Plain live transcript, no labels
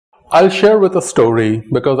I'll share with a story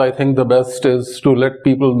because I think the best is to let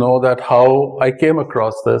people know that how I came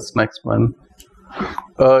across this next one.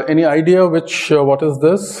 Any idea what is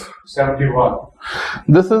this? 71.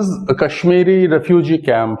 This is a Kashmiri refugee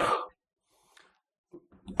camp.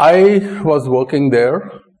 I was working there,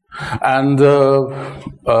 and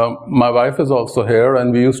my wife is also here,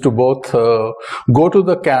 and we used to both go to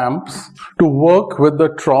the camps to work with the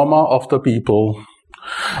trauma of the people.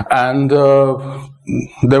 And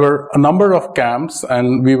there were a number of camps,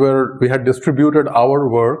 and we had distributed our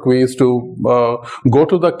work. We used to go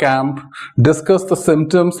to the camp, discuss the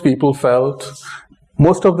symptoms people felt.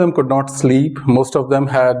 Most of them could not sleep. Most of them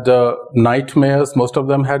had nightmares. Most of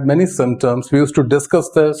them had many symptoms. We used to discuss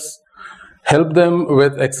this, help them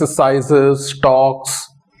with exercises, talks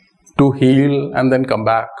to heal, and then come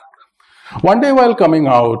back. One day while coming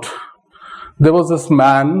out, there was this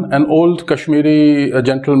man, an old Kashmiri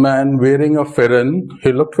gentleman wearing a firan.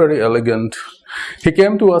 He looked very elegant. He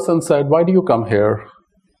came to us and said, "Why do you come here?"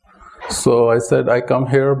 So I said, "I come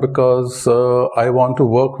here because I want to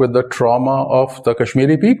work with the trauma of the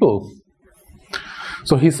Kashmiri people."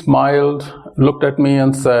 So he smiled, looked at me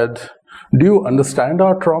and said, "Do you understand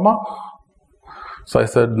our trauma?" So I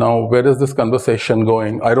said, "Now, where is this conversation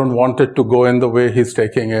going? I don't want it to go in the way he's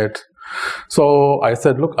taking it." So I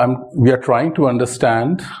said, "Look, we are trying to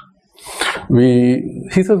understand."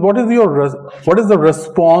 He says, what is the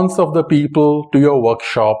response of the people to your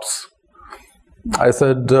workshops?" I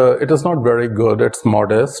said, "It is not very good. It's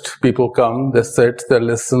modest. People come, they sit, they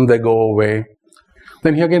listen, they go away."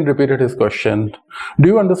 Then he again repeated his question, "Do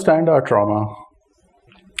you understand our trauma?"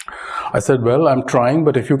 I said, "Well, I'm trying,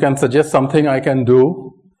 but if you can suggest something I can do."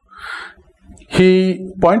 He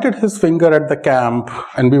pointed his finger at the camp,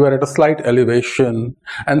 and we were at a slight elevation,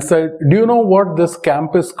 and said, "Do you know what this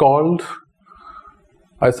camp is called?"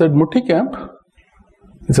 I said, "Mutti camp?"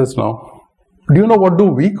 He says, "No." "Do you know what do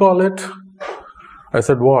we call it?" I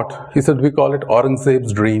said, "What?" He said, "We call it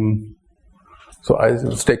Aurangzeb's dream." So I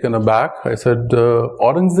was taken aback. I said,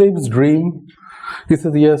 "Aurangzeb's dream?" He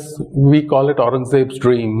said, "Yes, we call it Aurangzeb's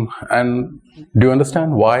dream. And do you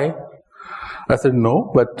understand why?" I said, "No,"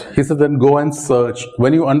 but he said, "Then go and search.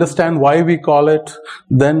 When you understand why we call it,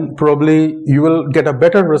 then probably you will get a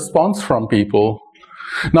better response from people."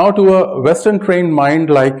 Now, to a Western trained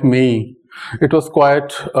mind like me, it was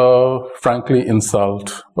quite, frankly,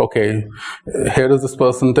 insult. Okay, here is this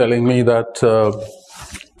person telling me that,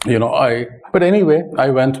 but anyway, I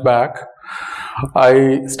went back. I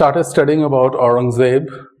started studying about Aurangzeb.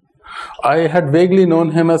 I had vaguely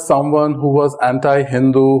known him as someone who was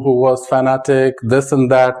anti-Hindu, who was fanatic, this and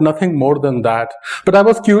that, nothing more than that. But I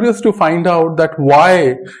was curious to find out that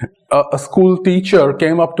why a school teacher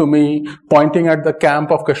came up to me pointing at the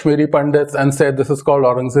camp of Kashmiri Pandits and said, "This is called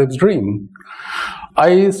Aurangzeb's dream."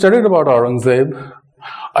 I studied about Aurangzeb.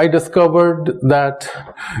 I discovered that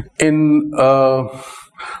in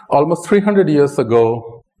almost 300 years ago,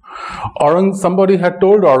 somebody had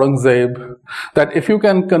told Aurangzeb that if you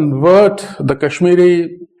can convert the Kashmiri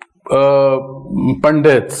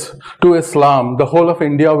Pandits to Islam, the whole of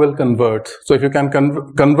India will convert. So if you can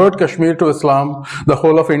convert Kashmir to Islam, the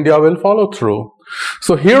whole of India will follow through.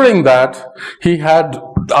 So hearing that, he had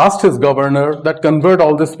asked his governor that convert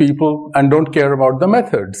all these people and don't care about the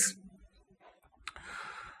methods.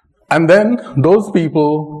 And then those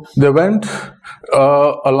people, they went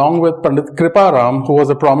along with Pandit Kriparam, who was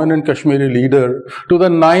a prominent Kashmiri leader, to the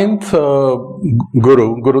 9th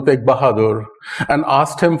Guru Tegh Bahadur, and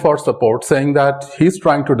asked him for support, saying that he's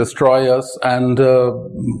trying to destroy us and,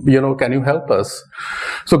 can you help us?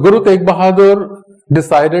 So Guru Tegh Bahadur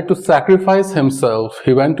decided to sacrifice himself.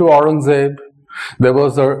 He went to Aurangzeb. There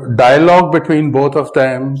was a dialogue between both of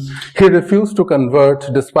them. He refused to convert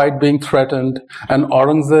despite being threatened, and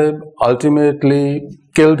Aurangzeb ultimately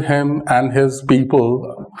killed him and his people,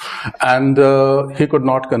 and he could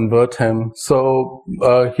not convert him. So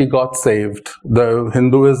he got saved. The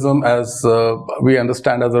Hinduism, as we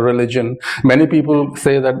understand as a religion, many people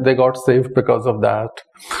say that they got saved because of that.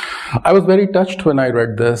 I was very touched when I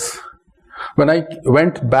read this. When I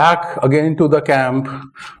went back again to the camp,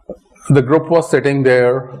 the group was sitting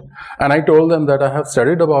there, and I told them that I have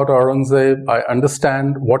studied about Aurangzeb, I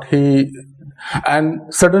understand what and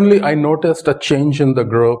suddenly I noticed a change in the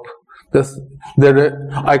group.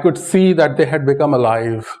 I could see that they had become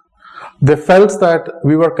alive. They felt that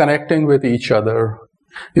we were connecting with each other.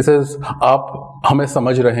 He says, "Aap hame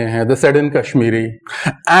samajh rahe hain," they said in Kashmiri.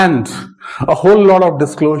 And a whole lot of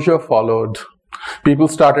disclosure followed. People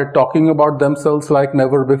started talking about themselves like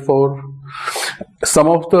never before. Some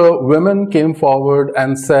of the women came forward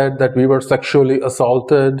and said that we were sexually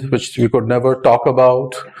assaulted, which we could never talk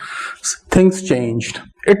about. Things changed.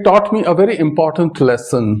 It taught me a very important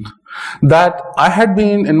lesson, that I had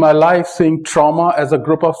been in my life seeing trauma as a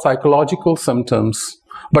group of psychological symptoms.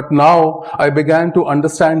 But now I began to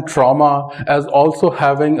understand trauma as also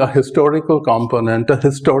having a historical component, a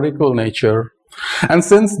historical nature. And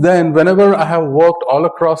since then, whenever I have worked all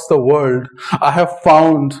across the world, I have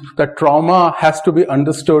found that trauma has to be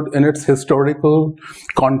understood in its historical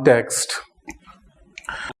context.